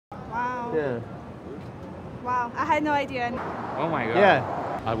Yeah. Wow, I had no idea. Oh my god.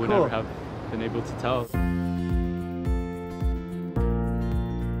 Yeah. I would Cool. never have been able to tell.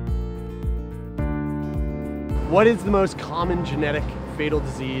 What is the most common genetic fatal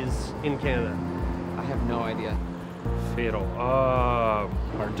disease in Canada? I have no idea. Fatal.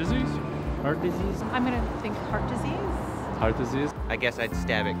 Heart disease? Heart disease? I'm gonna think heart disease. Heart disease? I guess I'd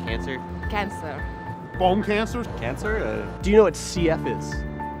stab at cancer. Cancer. Bone cancer? Cancer? Do you know what CF is?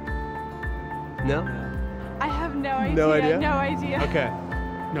 No? I have no idea. No idea? No idea. Okay.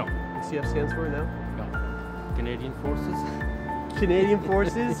 No. CF stands for no? No. Canadian forces? Canadian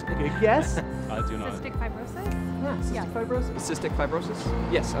Forces? Good guess? I do not. Cystic fibrosis? Yeah, cystic fibrosis. Cystic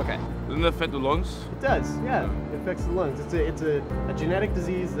fibrosis? Yes, okay. Doesn't it affect the lungs? It does, yeah. It affects the lungs. It's a genetic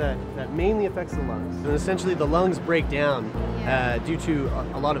disease that mainly affects the lungs. And essentially the lungs break down due to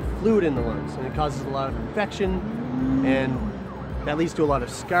a lot of fluid in the lungs, and it causes a lot of infection, and that leads to a lot of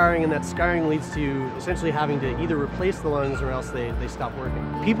scarring, and that scarring leads to essentially having to either replace the lungs or else they stop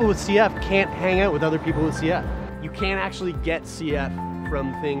working. People with CF can't hang out with other people with CF. You can't actually get CF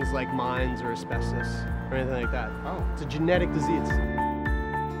from things like mines or asbestos or anything like that. Oh. It's a genetic disease.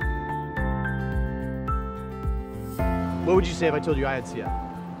 What would you say if I told you I had CF?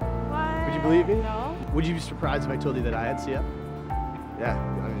 What? Would you believe me? No. Would you be surprised if I told you that I had CF? Yeah.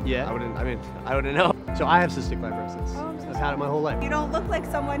 I mean, Yeah? I wouldn't know. So I have cystic fibrosis. Oh, I'm so I've had it my whole life. You don't look like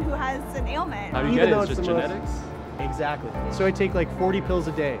someone who has an ailment. How do you Even get it? though It's it's just the most- genetics? Exactly. So I take like 40 pills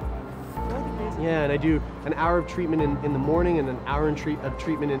a day. Yeah, and I do an hour of treatment in the morning and an hour of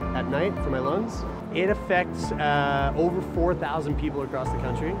treatment at night for my lungs. It affects over 4,000 people across the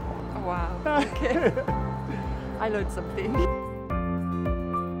country. Oh, wow. Okay. I learned something.